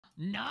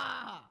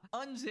Nah.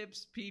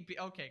 Unzips PP.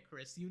 Okay,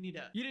 Chris, you need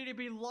to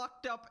be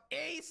locked up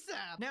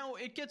ASAP. Now,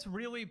 it gets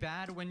really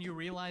bad when you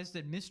realize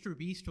that Mr.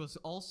 Beast was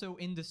also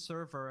in the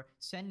server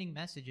sending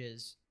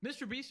messages.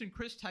 Mr. Beast and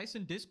Chris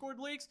Tyson Discord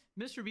leaks.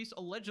 Mr. Beast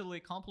allegedly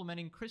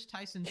complimenting Chris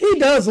Tyson. He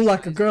does look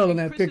like a girl in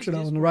that picture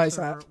though on the right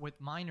side. With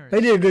minors.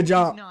 They did a good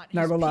job. Not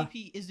gonna lie.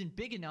 His PP isn't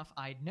big enough.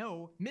 I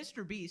know.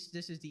 Mr. Beast.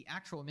 This is the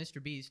actual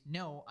Mr. Beast.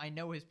 No, I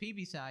know his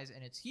PP size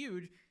and it's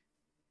huge.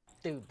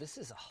 Dude, this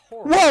is a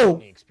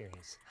horrible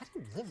experience. How do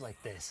you live like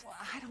this? Well,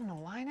 I don't know,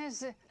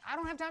 Linus. I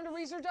don't have time to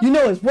research. You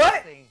know it's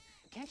what?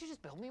 Can't you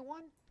just build me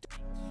one?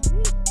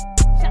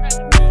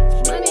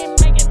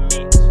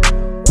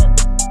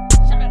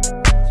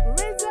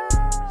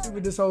 See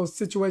with this whole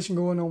situation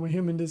going on with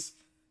him and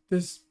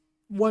this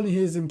one of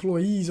his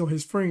employees or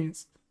hhis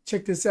friends.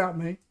 Check this out,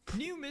 man.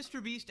 New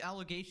Mr. Beast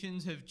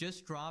allegations have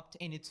just dropped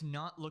and it's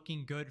not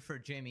looking good for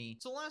Jimmy.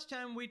 So last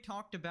time we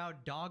talked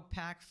about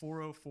Dogpack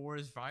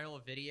 404's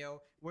viral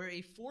video where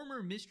a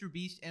former Mr.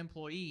 Beast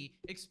employee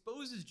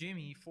exposes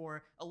Jimmy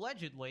for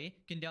allegedly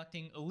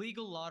conducting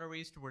illegal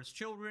lotteries towards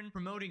children,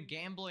 promoting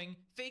gambling,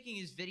 faking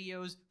his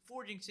videos,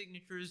 forging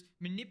signatures,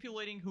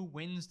 manipulating who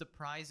wins the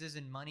prizes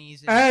and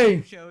monies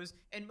in shows,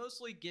 and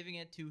mostly giving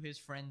it to his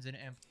friends and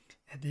employees.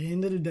 At the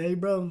end of the day,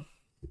 bro.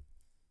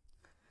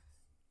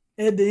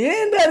 At the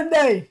end of the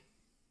day,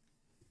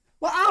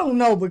 well, I don't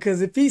know,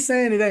 because if he's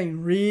saying it ain't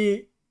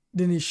rigged,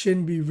 then it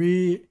shouldn't be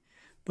rigged.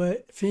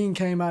 But if he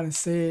came out and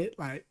said,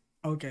 like,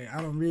 okay,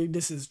 I don't rig,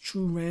 this is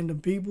true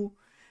random people,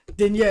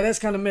 then yeah, that's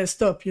kind of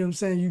messed up. You know what I'm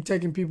saying? You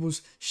taking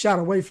people's shot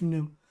away from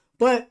them.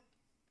 But,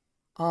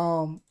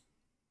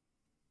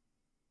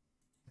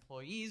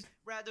 employees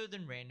rather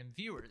than random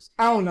viewers.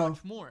 I don't know.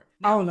 Much more.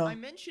 Now, I don't know. I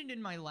mentioned in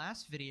my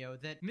last video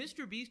that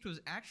Mr. Beast was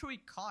actually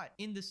caught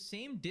in the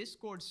same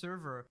Discord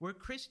server where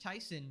Chris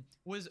Tyson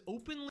was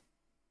openly.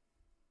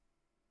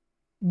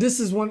 This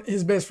is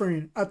his best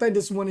friend. I think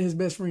this is one of his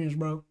best friends,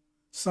 bro.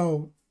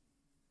 So,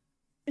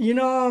 you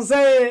know what I'm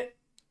saying?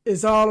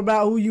 It's all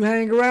about who you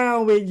hang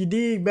around with. You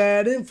dig?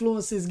 Bad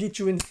influences get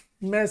you in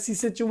messy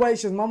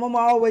situations. My mama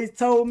always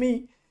told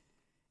me,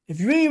 if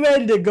you ain't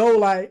ready to go,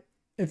 like,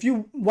 if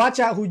you watch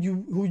out who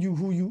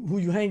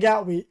you hang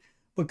out with,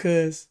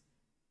 because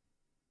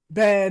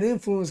bad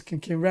influence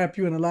can wrap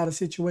you in a lot of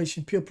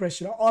situations. Peer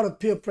pressure, the art of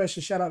peer pressure.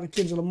 Shout out to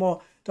Kendrick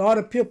Lamar. The art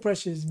of peer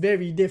pressure is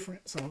very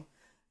different. So,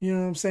 you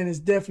know what I'm saying? It's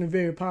definitely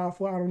very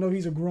powerful. I don't know.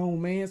 He's a grown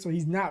man, so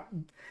he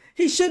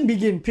shouldn't be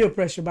getting peer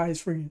pressure by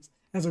his friends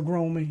as a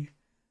grown man.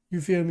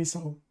 You feel me?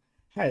 So,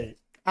 hey,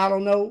 I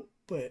don't know,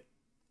 but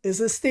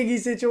it's a sticky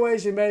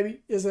situation,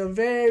 baby. It's a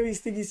very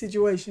sticky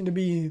situation to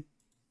be in.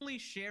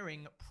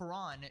 Sharing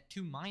prawn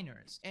to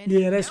minors, and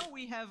now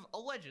we have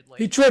allegedly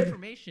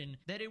information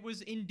that it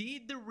was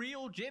indeed the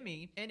real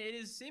Jimmy, and it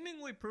is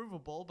seemingly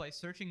provable by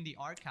searching the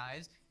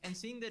archives and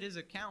seeing that his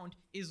account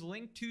is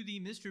linked to the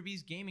Mr.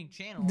 Beast gaming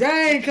channel.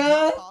 Dang, which is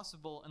not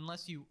possible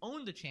unless you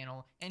own the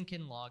channel and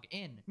can log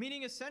in.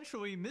 Meaning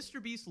essentially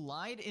Mr. Beast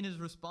lied in his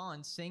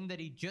response, saying that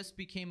he just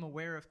became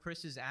aware of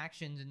Chris's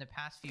actions in the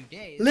past few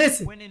days.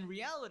 Listen, when in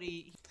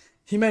reality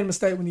he made a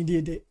mistake when he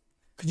did that.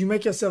 Cause you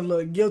make yourself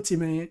look guilty,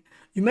 man.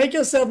 You make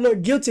yourself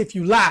look guilty if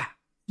you lie.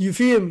 You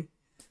feel me?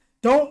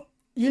 Don't,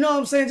 you know what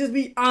I'm saying? Just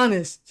be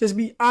honest. Just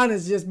be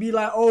honest. Just be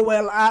like, oh,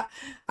 well,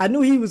 I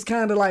knew he was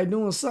kind of like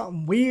doing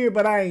something weird,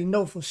 but I ain't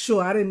know for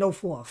sure. I didn't know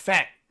for a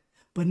fact.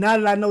 But now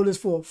that I know this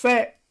for a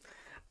fact,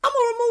 I'm going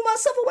to remove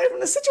myself away from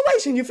the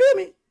situation. You feel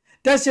me?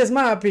 That's just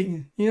my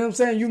opinion. You know what I'm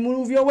saying? You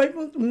move your way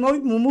from, you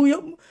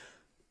know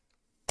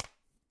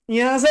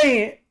what I'm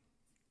saying?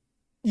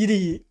 You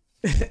did.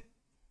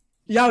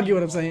 Y'all get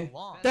what I'm saying?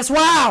 That's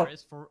wild!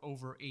 For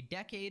over a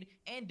decade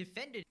and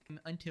defended him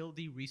until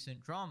the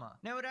recent drama.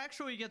 Now it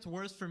actually gets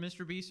worse for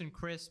Mr. Beast and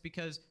Chris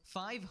because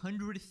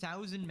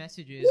 500,000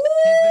 messages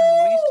have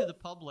been released to the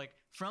public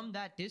from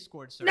that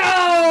Discord server.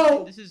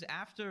 No! This is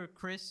after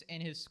Chris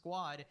and his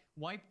squad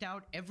wiped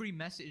out every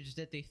message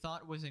that they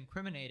thought was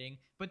incriminating,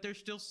 but there's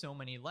still so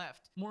many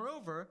left.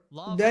 Moreover,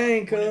 Lava,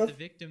 one of the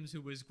victims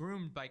who was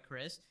groomed by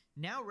Chris,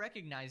 now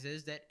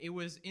recognizes that it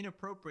was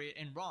inappropriate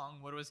and wrong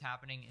what was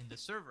happening in the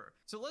server.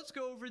 So let's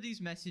go over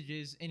these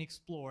messages and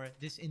explore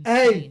this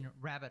insane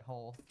rabbit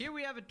hole. Here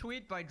we have a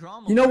tweet by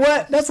Drama. You know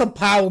what? That's a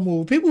power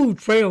move. People who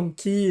prey on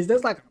kids,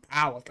 that's like a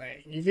power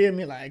thing. You feel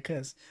me? Like,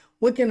 cause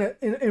what can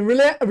in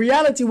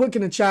reality, what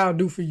can a child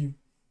do for you?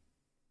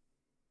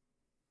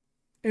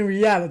 In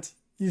reality,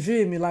 you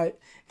feel me? Like,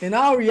 in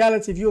our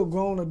reality, if you're a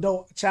grown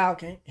adult, a child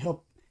can't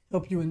help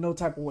you in no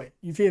type of way.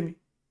 You feel me?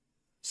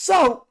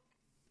 So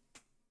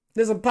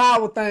there's a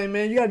power thing,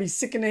 man. You gotta be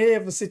sick in the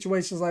head for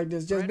situations like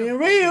this. Just being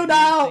real,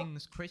 dog.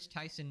 Chris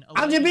Tyson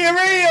I'm just being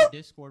real.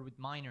 Discord with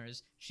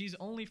minors. She's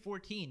only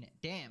 14.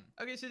 Damn.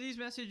 Okay, so these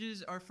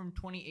messages are from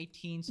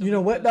 2018. So you know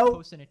what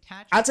though?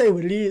 I tell you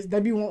what it is. They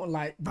be wanting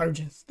like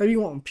virgins. They be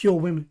wanting pure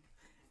women.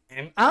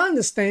 And I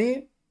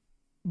understand,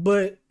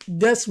 but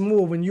that's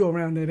more when you're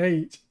around that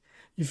age.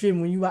 You feel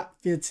me? When you about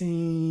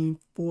 15,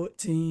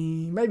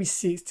 14, maybe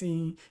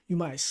 16, you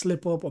might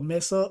slip up or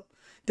mess up.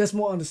 That's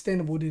more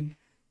understandable than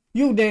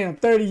you damn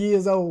 30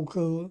 years old,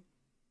 cuz.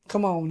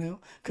 Come on now.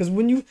 Cause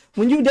when you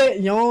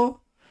that young,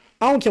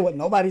 I don't care what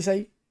nobody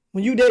say.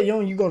 When you that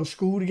young, you go to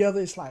school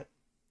together, it's like,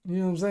 you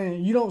know what I'm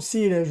saying? You don't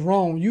see it as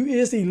wrong.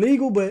 It's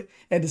illegal, but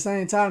at the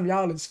same time,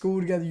 y'all in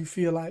school together, you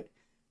feel like,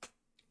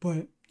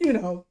 but you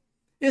know,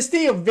 it's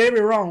still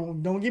very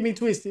wrong. Don't get me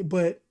twisted,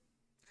 but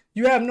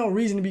you have no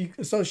reason to be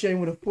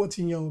associating with a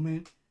 14-year-old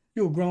man.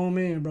 You're a grown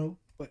man, bro.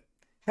 But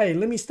hey,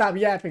 let me stop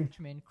yapping.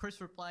 Chris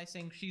replies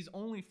saying she's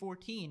only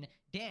 14.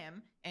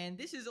 Damn. And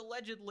this is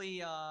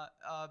allegedly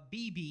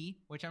BB,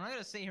 which I'm not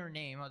gonna say her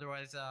name,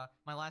 otherwise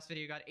my last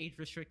video got age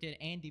restricted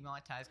and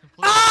demonetized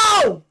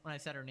completely when I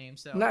said her name.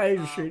 So not age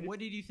restricted. What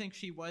did you think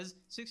she was?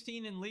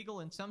 16 and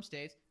legal in some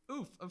states.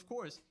 Oof, of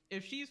course.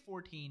 If she's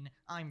 14,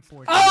 I'm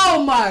 14.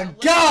 Oh my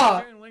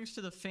god! Sharing links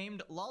to the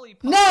famed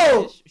lollipop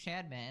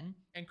Shadman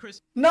and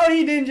Chris. No,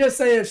 he didn't just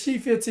say if she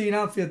 15,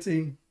 I'm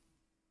 15.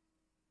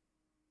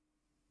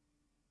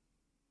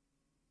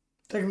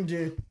 Take him to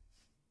jail.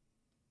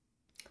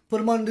 Put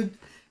him under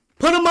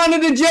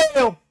the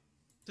jail.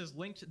 Has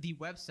linked the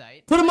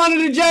website. Put him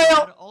under the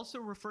jail. Also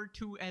referred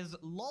to as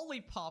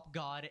Lollipop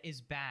God is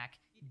back.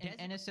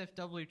 An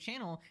NSFW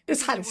channel.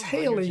 It's hot as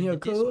hell in here,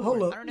 cuz.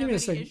 Hold up. Give me a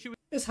second.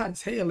 It's hot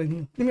as hell in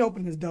here. Let me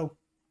open this door.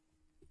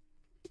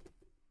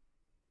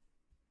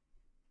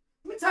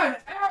 Let me turn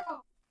the air on.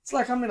 It's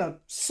like I'm in a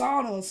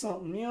sauna or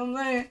something. You know what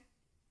I'm saying?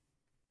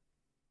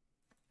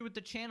 With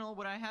the channel,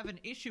 what I have an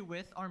issue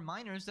with are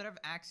minors that have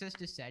access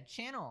to said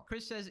channel.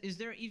 Chris says, is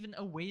there even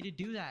a way to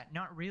do that?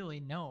 Not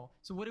really, no.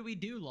 So what do we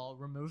do, lol?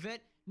 Remove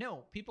it?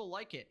 No, people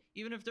like it.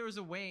 Even if there was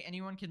a way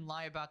anyone can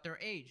lie about their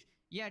age.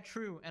 Yeah,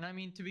 true. And I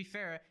mean, to be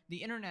fair,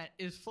 the internet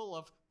is full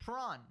of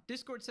prawn.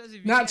 Discord says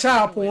if you not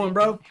child porn,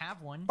 bro.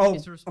 Have one, oh,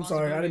 I'm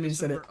sorry, I didn't mean to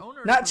say that.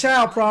 Not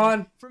child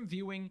prawn. From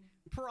viewing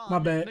prawn my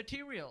bad.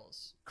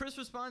 materials. Chris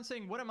responds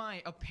saying, what am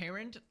I, a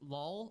parent?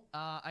 Lol.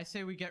 I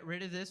say we get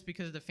rid of this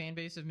because the fan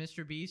base of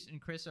Mr. Beast and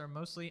Chris are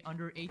mostly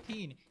under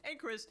 18. And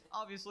Chris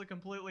obviously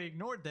completely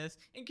ignored this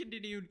and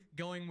continued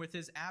going with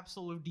his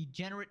absolute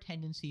degenerate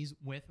tendencies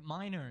with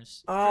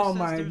minors. Oh Chris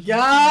my says,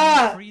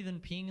 god! More free than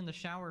peeing in the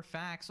shower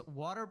facts,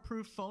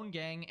 waterproof phone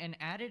gang, and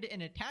added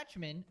an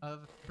attachment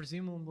of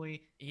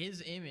presumably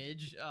his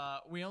image.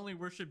 We only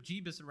worship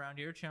Jeebus around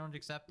here. Challenge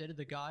accepted.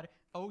 The god.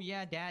 Oh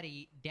yeah,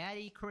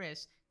 daddy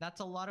Chris. That's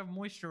a lot of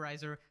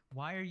moisturizer.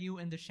 Why are you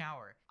in the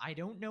shower? I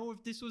don't know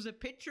if this was a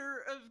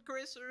picture of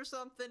Chris or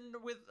something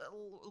with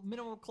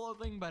minimal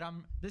clothing, but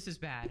this is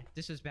bad.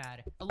 This is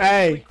bad.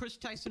 Allegedly, Chris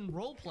Tyson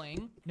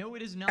role-playing. No,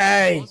 it is not.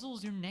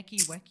 Nuzzles your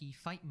necky wecky.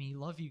 Fight me.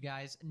 Love you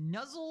guys.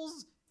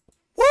 Nuzzles.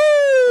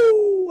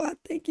 Woo! I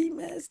think he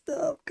messed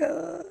up,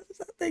 cuz.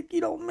 I think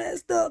he done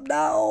messed up,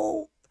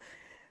 dog.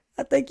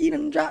 I think he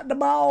done dropped the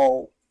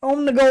ball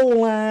on the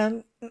goal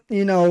line.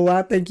 You know,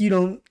 I think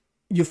you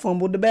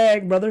fumbled the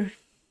bag, brother.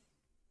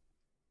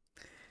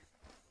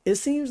 It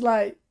seems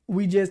like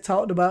we just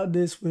talked about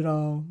this with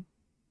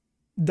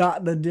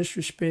Dr.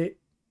 Disrespect.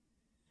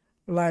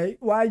 Like,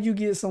 why you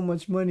get so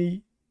much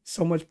money,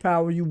 so much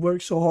power, you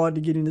work so hard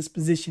to get in this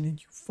position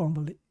and you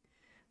fumble it?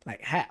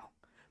 Like, how?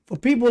 For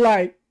people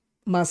like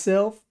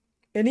myself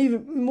and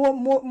even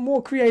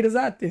more creators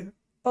out there,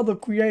 other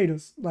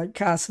creators like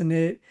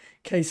Casanet,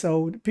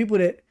 Queso, people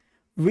that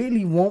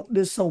really want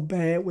this so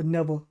bad would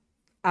never,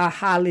 I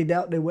highly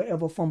doubt they would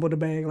ever fumble the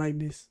bag like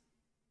this.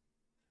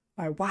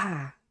 Like,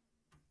 why?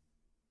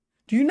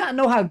 Do you not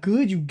know how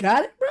good you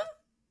got it, bro?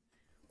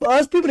 For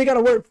us people, they got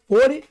to work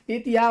 40,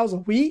 50 hours a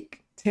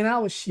week,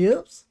 10-hour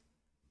shifts.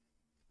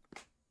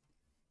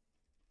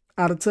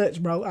 Out of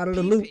touch, bro. Out of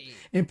the loop.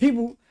 And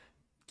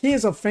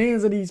kids are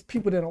fans of these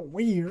people that are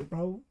weird,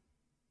 bro.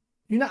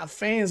 You're not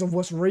fans of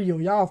what's real.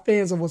 Y'all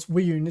fans of what's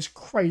weird, and it's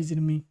crazy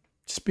to me.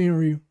 Just being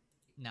real.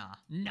 Nah.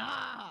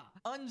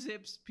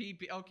 Unzips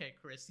PP. Okay,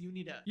 Chris, you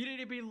need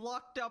to be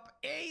locked up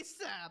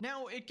ASAP.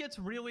 Now, it gets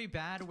really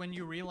bad when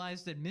you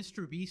realize that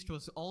Mr. Beast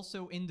was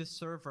also in the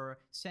server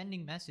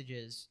sending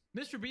messages.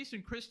 Mr. Beast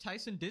and Chris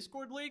Tyson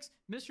Discord leaks.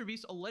 Mr.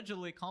 Beast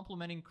allegedly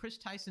complimenting Chris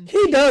Tyson.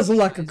 He does look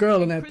like a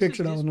girl in that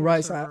picture on the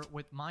right side.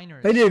 With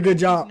minors. They did a good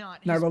job.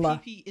 Not gonna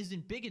lie. His PP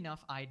isn't big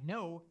enough. I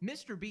know.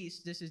 Mr.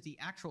 Beast, this is the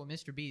actual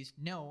Mr. Beast.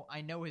 No,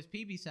 I know his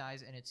PP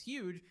size and it's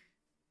huge.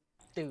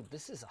 Dude,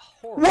 this is a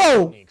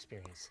horrible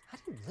experience. How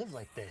do you live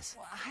like this?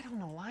 Well, I don't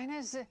know,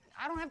 Linus.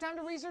 I don't have time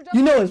to research.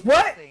 You know it's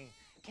what?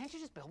 Can't you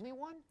just build me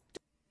one?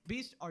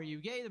 Beast, are you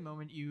gay? The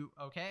moment you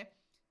okay?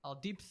 I'll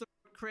deep throat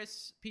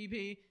Chris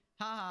PP.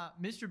 Haha,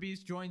 Mr.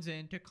 Beast joins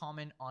in to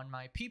comment on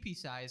my PP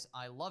size.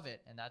 I love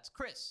it. And that's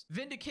Chris.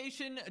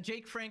 Vindication,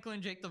 Jake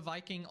Franklin, Jake the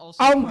Viking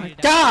also oh my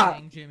god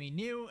saying Jimmy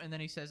knew, and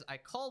then he says I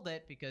called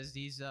it because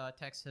these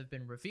texts have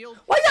been revealed.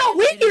 Why y'all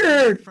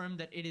weird? Confirmed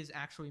that it is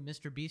actually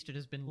Mr. Beast. It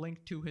has been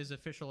linked to his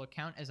official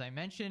account as I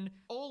mentioned.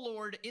 Oh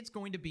lord, it's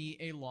going to be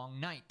a long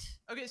night.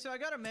 Okay, so I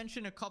gotta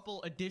mention a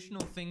couple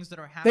additional things that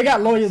are happening. They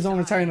got lawyers on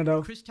retainer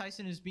though. Chris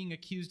Tyson is being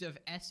accused of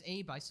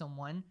SA by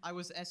someone. I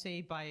was SA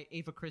by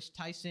Ava Chris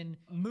Tyson.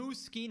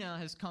 Skina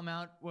has come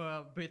out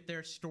with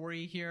their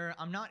story here.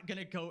 I'm not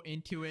gonna go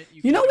into it.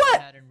 You know what? Go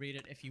ahead and read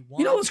it if you want.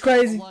 You know what's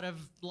crazy? A lot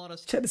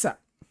of check this out.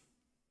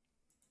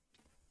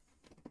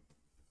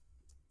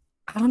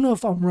 I don't know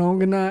if I'm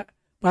wrong or not,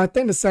 but I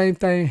think the same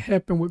thing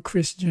happened with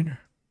Kris Jenner,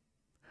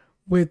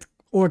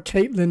 or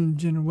Caitlyn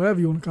Jenner, whatever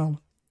you want to call her,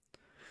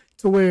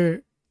 to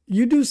where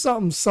you do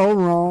something so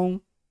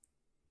wrong,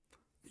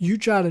 you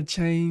try to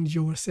change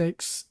your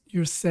sex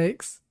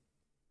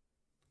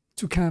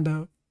to kind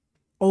of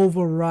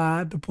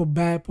override the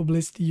bad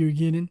publicity you're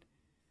getting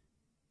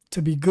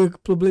to be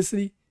good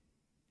publicity.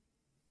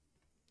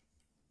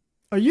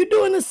 Are you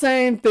doing the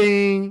same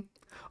thing?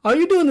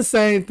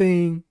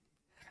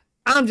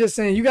 I'm just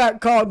saying, you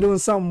got caught doing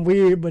something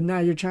weird, but now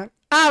you're trying.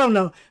 I don't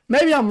know.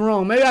 Maybe I'm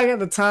wrong. Maybe I got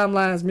the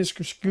timelines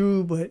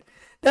misconstrued, but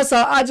that's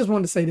all. I just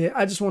wanted to say that.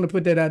 I just want to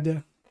put that out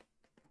there.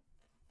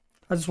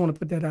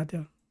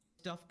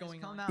 Stuff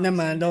going on. Never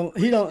mind.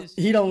 He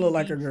don't look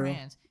like a girl.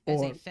 As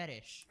Or a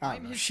fetish. I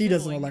don't know. She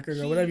doesn't look like a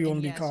girl. Whatever you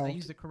want to be called. I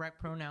use the correct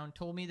pronoun.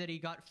 Told me that he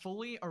got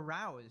fully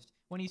aroused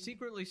when he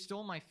secretly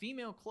stole my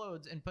female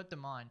clothes and put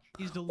them on.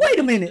 He's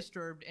deliberately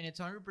disturbed, and it's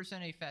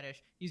 100% a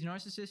fetish. He's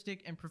narcissistic,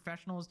 and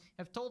professionals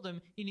have told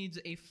him he needs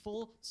a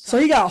full. So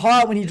he got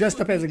hard when he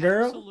dressed up as a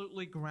girl?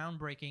 Absolutely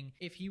groundbreaking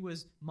if he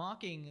was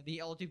mocking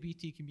the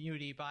LGBT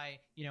community by,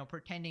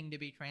 pretending to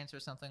be trans or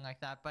something like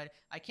that. But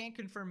I can't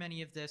confirm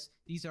any of this.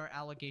 These are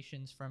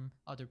allegations from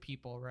other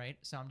people, right?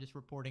 So I'm just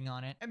reporting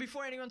on it. And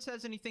before anyone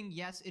says anything,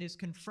 yes, it is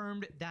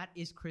confirmed that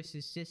is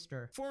Chris's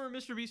sister. Former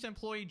MrBeast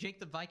employee Jake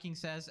the Viking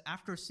says,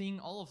 after seeing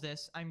all of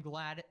this, I'm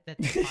glad that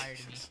they fired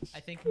me. I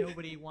think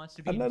nobody wants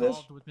to be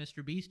involved with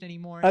MrBeast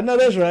anymore. I know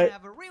that's right.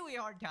 Have a really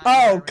hard time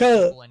hiring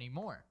people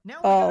anymore. Now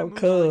we're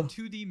gonna move on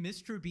to the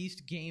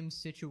MrBeast Games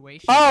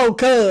situation.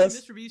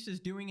 MrBeast is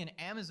doing an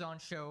Amazon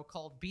show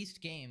called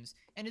Beast Games,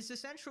 and it's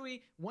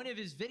essentially one of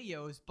his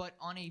videos, but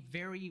on a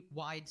very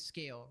wide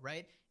scale,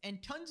 right?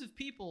 And tons of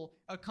people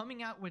are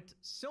coming out with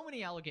so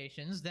many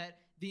allegations that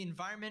the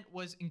environment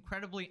was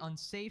incredibly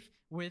unsafe,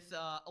 with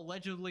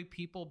allegedly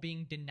people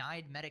being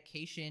denied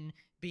medication,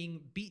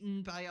 being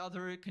beaten by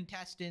other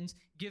contestants,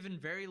 given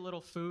very little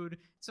food,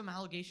 some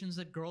allegations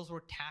that girls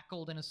were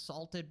tackled and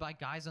assaulted by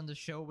guys on the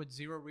show with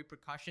zero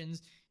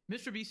repercussions.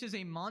 MrBeast is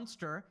a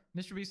monster.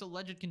 MrBeast's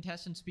alleged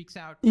contestant speaks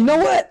out. You know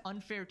what?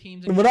 Unfair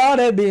teams. With all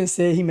that being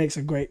said, he makes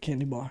a great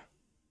candy bar.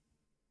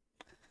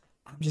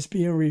 I'm just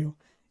being real.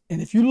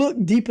 And if you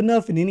look deep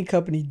enough in any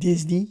company,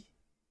 Disney,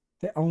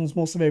 that owns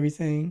most of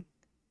everything,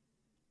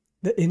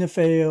 the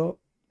NFL,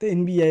 the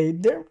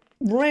NBA, they're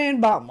ran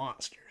by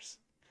monsters.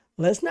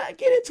 Let's not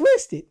get it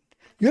twisted.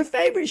 Your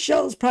favorite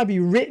show is probably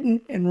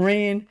written and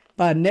ran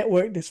by a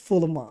network that's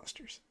full of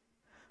monsters.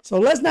 So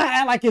let's not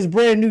act like it's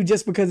brand new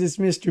just because it's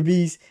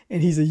MrBeast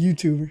and he's a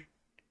YouTuber.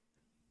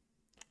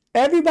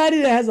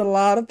 Everybody that has a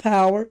lot of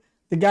power,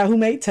 the guy who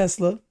made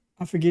Tesla,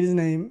 I forget his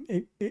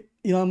name,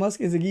 Elon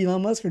Musk, is it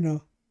Elon Musk or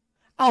no?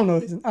 I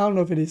don't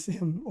know if it is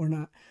him or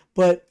not,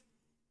 but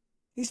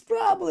he's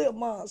probably a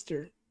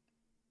monster.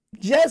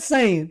 Just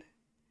saying.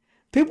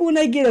 People, when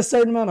they get a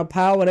certain amount of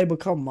power, they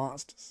become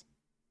monsters.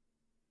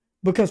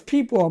 Because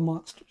people are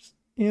monsters.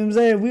 You know what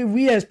I'm saying?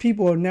 We as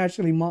people are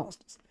naturally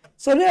monsters.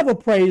 So never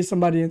praise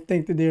somebody and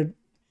think that they're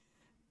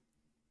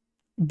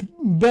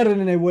better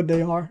than what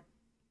they are.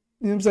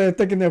 You know what I'm saying?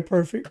 Thinking they're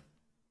perfect.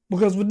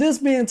 Because with this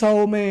being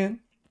told, man,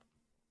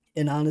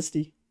 in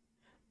honesty,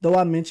 though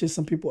I mentioned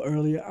some people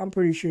earlier, I'm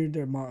pretty sure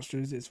they're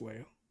monsters as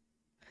well.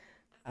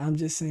 I'm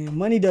just saying,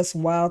 money does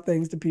some wild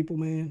things to people,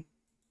 man.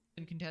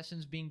 And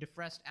contestants being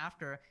depressed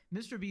after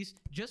MrBeast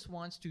just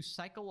wants to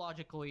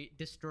psychologically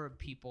disturb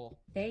people.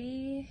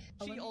 She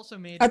also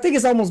made. I think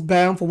it's almost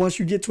bound for once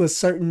you get to a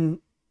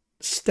certain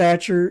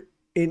stature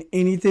in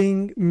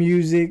anything,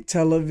 music,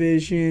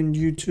 television,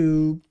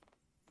 YouTube,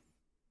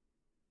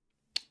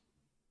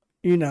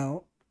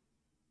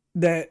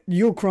 that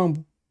you'll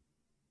crumble.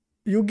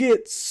 You'll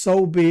get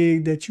so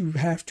big that you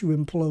have to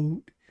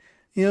implode.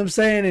 You know what I'm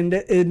saying?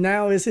 And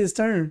now it's his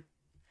turn.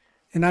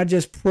 And I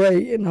just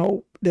pray and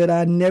hope that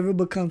I never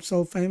become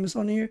so famous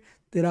on here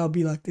that I'll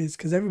be like this.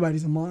 Because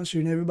everybody's a monster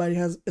and everybody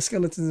has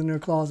skeletons in their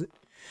closet.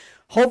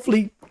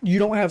 Hopefully you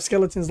don't have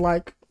skeletons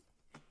like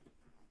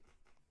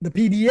the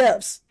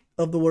PDFs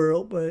of the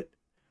world. But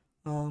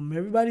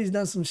everybody's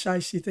done some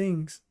shicey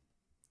things.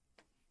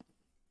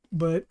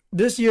 But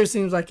this year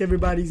seems like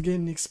everybody's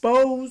getting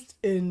exposed.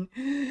 And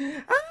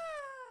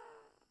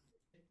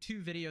 2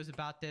 videos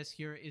about this.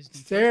 Here is the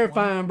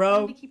terrifying, bro. I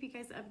want to keep you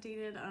guys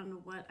updated on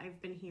what I've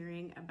been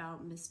hearing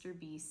about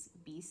MrBeast's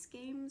Beast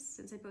Games.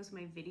 Since I posted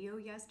my video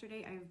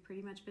yesterday, I've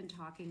pretty much been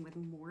talking with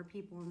more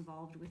people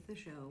involved with the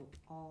show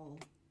all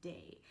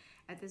day.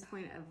 At this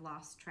point, I've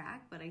lost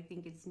track, but I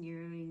think it's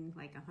nearing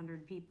like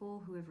 100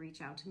 people who have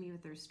reached out to me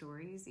with their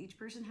stories. Each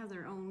person has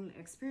their own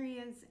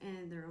experience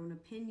and their own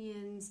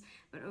opinions,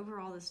 but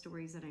overall the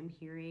stories that I'm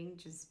hearing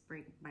just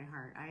break my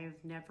heart. I have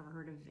never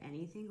heard of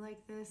anything like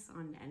this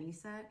on any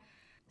set.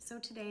 So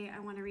today I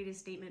want to read a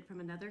statement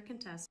from another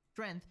contestant.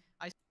 Strength.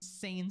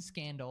 insane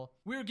scandal.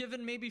 We were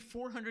given maybe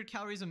 400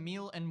 calories a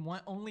meal and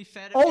only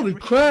fed Holy every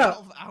crap.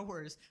 12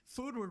 hours.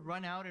 Food would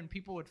run out and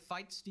people would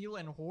fight, steal,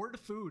 and hoard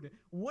food.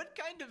 What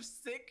kind of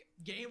sick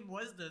game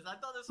was this? I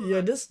thought this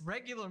was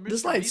regular Mr.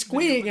 This like Beast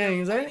Squid video, but they're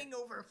Games, ain't it? fighting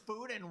over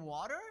food and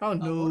water? Oh,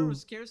 no. Water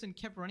was scarce and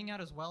kept running out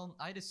as well.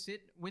 I had to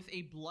sit with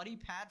a bloody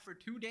pad for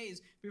 2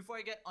 days before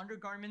I get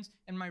undergarments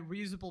and my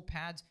reusable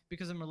pads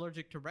because I'm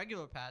allergic to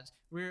regular pads.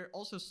 We're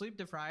also sleep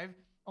deprived,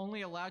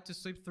 only allowed to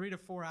sleep 3 to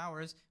 4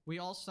 hours. We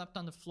all slept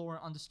on the floor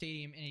on the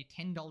stadium in a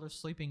 $10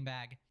 sleeping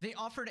bag. They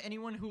offered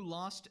anyone who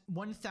lost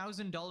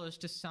 $1,000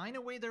 to sign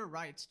away their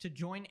rights to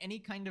join any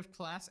kind of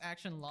class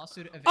action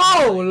lawsuit of any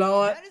Oh, kind.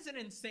 Lord. That is an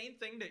insane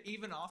thing to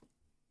even offer.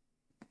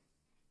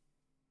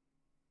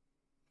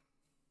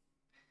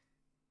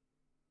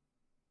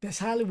 That's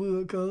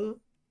Hollywood, cuz.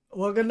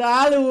 Welcome to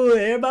Hollywood.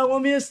 Everybody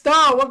want to be a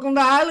star. Welcome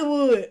to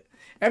Hollywood.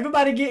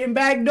 Everybody getting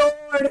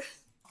backdoored.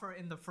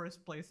 In the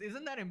first place.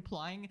 Isn't that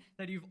implying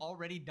that you've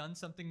already done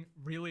something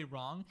really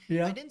wrong?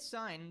 Yeah. I didn't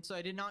sign, so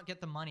I did not get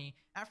the money.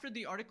 After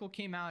the article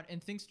came out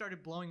and things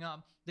started blowing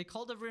up, they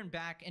called everyone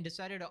back and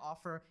decided to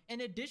offer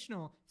an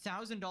additional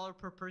 $1,000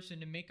 per person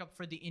to make up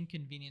for the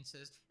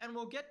inconveniences. And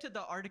we'll get to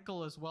the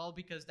article as well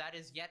because that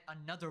is yet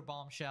another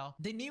bombshell.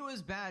 They knew it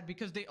was bad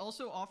because they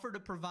also offered to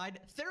provide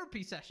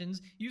therapy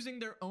sessions using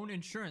their own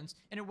insurance.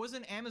 And it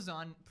wasn't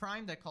Amazon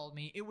Prime that called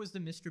me, it was the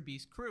Mr.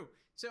 Beast crew.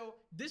 So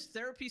this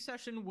therapy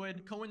session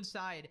would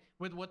coincide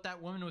with what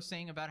that woman was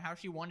saying about how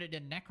she wanted to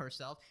neck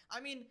herself. I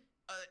mean,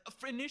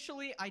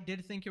 initially, I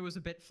did think it was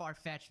a bit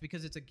far-fetched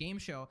because it's a game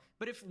show.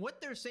 But if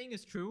what they're saying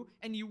is true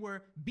and you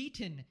were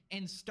beaten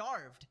and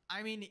starved,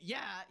 I mean,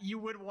 yeah, you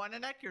would want to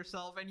neck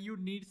yourself and you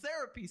need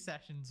therapy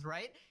sessions,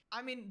 right?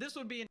 I mean, this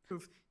would be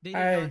proof they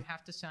did not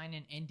have to sign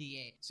an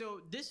NDA.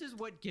 So this is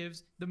what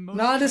gives the most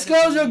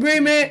non-disclosure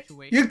agreement.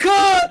 You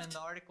could. In the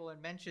article,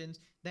 it mentions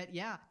that,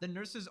 yeah, the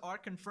nurses are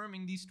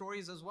confirming these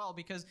stories as well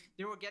because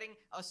they were getting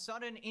a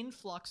sudden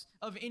influx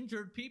of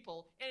injured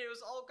people and it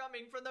was all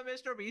coming from the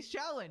Mr. Beast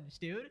challenge,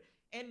 dude.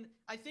 And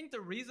I think the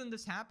reason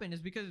this happened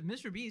is because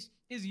Mr. Beast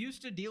is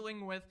used to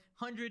dealing with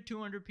 100,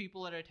 200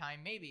 people at a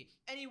time, maybe.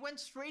 And he went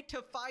straight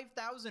to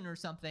 5,000 or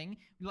something,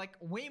 like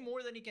way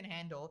more than he can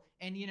handle.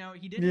 And, you know,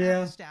 he didn't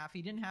have the staff.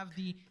 He didn't have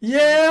the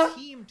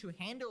team to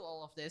handle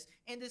all of this.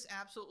 And this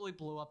absolutely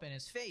blew up in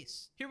his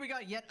face. Here we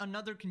got yet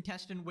another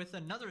contestant with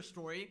another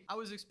story. I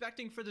was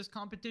expecting for this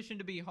competition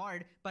to be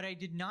hard, but I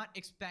did not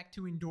expect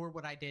to endure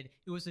what I did.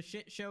 It was a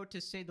shit show,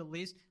 to say the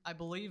least. I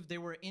believe they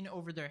were in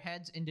over their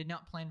heads and did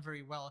not plan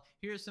very well.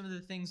 Here are some of the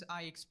things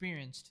I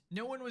experienced.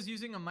 No one was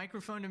using a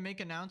microphone to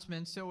make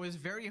announcements, so it was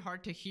very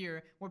hard to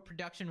hear what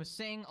production was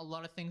saying. A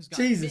lot of things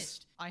got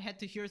missed. I had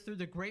to hear through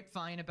the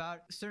grapevine about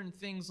certain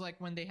things like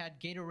when they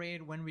had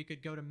Gatorade, when we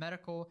could go to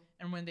medical,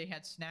 and when they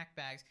had snack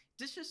bags.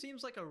 This just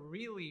seems like a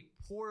really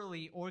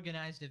poorly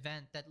organized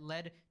event that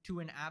led to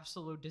an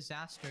absolute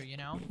disaster, you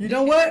know? You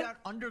know what?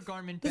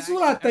 Undergarment this is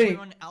what I think.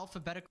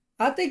 Alphabetical.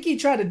 I think he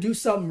tried to do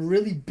something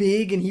really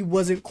big and he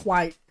wasn't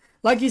quite,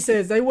 like he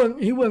says, he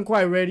wasn't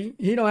quite ready.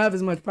 He don't have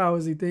as much power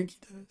as he think he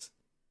does.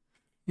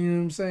 You know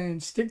what I'm saying?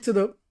 Stick to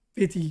the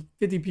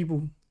 50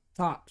 people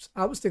tops.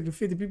 I would stick to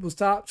 50 people's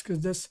tops because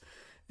that's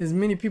as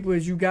many people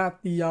as you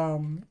got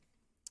the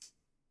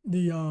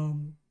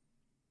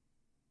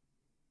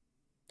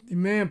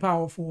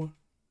manpower for,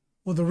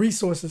 or the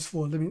resources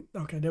for.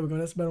 Okay, there we go.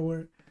 That's a better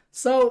word.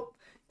 So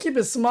keep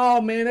it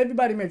small, man.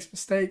 Everybody makes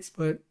mistakes,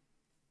 but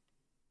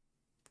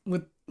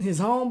with his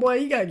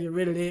homeboy, you gotta get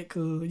rid of that,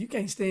 cause you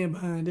can't stand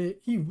behind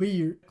it. He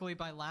weird.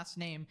 By last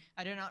name,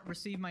 I did not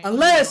receive my.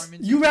 Unless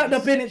you wrapped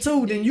up in it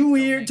too, then you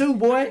weird too,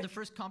 boy. After the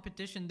first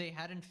competition, they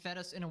hadn't fed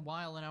us in a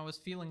while, and I was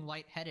feeling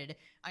lightheaded.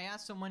 I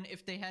asked someone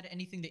if they had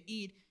anything to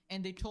eat,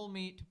 and they told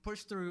me to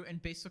push through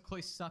and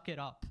basically suck it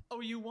up.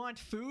 Oh, you want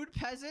food,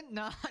 peasant?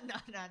 No,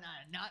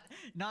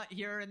 not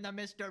here in the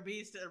Mr.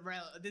 Beast.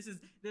 This is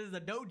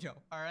a dojo,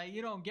 all right?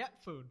 You don't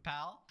get food,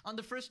 pal. On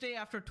the first day,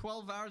 after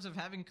 12 hours of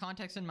having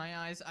contacts in my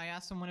eyes, I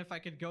asked someone if I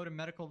could go to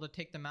medical to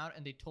take them out,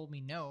 and they told me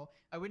no.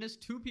 I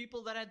witnessed 2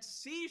 people that had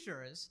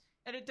seizures,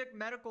 and it took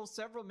medical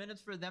several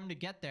minutes for them to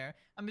get there.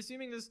 I'm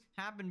assuming this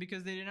happened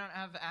because they did not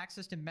have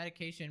access to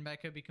medication, but I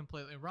could be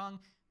completely wrong.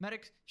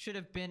 Medics should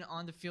have been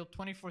on the field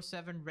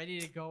 24/7,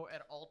 ready to go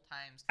at all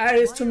times.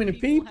 There's too many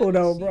people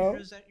though, bro.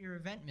 At your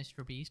event,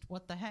 Mr. Beast,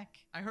 what the heck?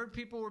 I heard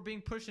people were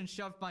being pushed and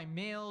shoved by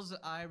males.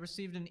 I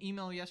received an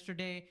email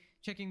yesterday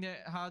checking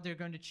how they're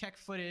going to check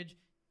footage.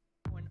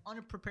 When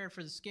unprepared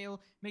for the scale,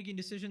 making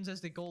decisions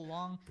as they go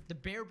along, the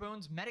bare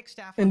bones medic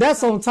staff, and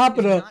that's on top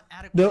of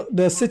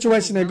the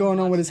situation that's going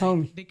on with his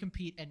homie. They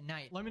compete at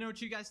night. Let me know what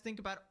you guys think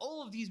about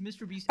all of these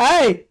Mr. Beast.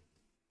 Hey,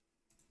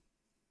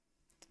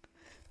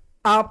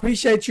 I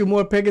appreciate you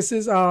more,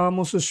 Pegasus. I'm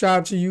gonna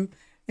subscribe to you.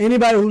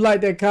 Anybody who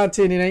like that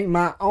content, it ain't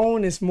my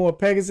own. It's more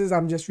Pegasus.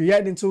 I'm just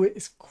reacting to it.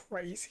 It's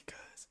crazy,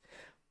 guys.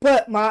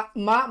 But my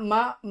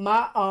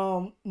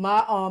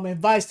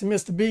advice to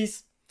Mr.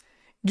 Beast: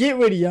 get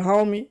rid of your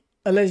homie.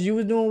 Unless you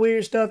was doing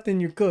weird stuff,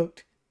 then you're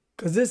cooked.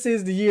 Because this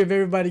is the year of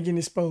everybody getting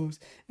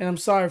exposed. And I'm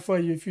sorry for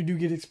you if you do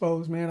get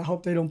exposed, man. I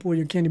hope they don't pull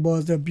your candy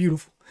bars. They're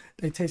beautiful.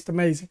 They taste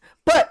amazing.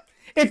 But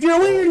if you're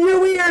weird, you're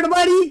weird,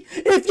 buddy.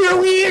 If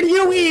you're weird,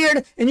 you're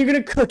weird. And you're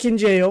going to cook in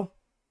jail.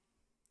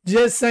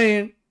 Just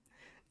saying.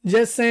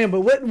 Just saying.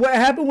 But what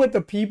happened with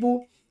the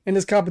people in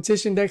this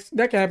competition, that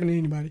can happen to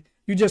anybody.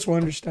 You just were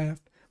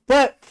understaffed.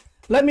 But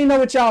let me know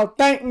what y'all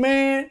think,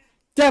 man.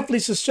 Definitely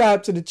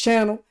subscribe to the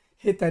channel.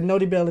 Hit that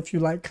noti bell if you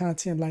like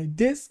content like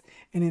this.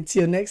 And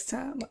until next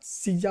time, I'll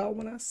see y'all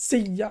when I see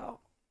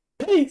y'all.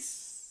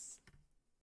 Peace.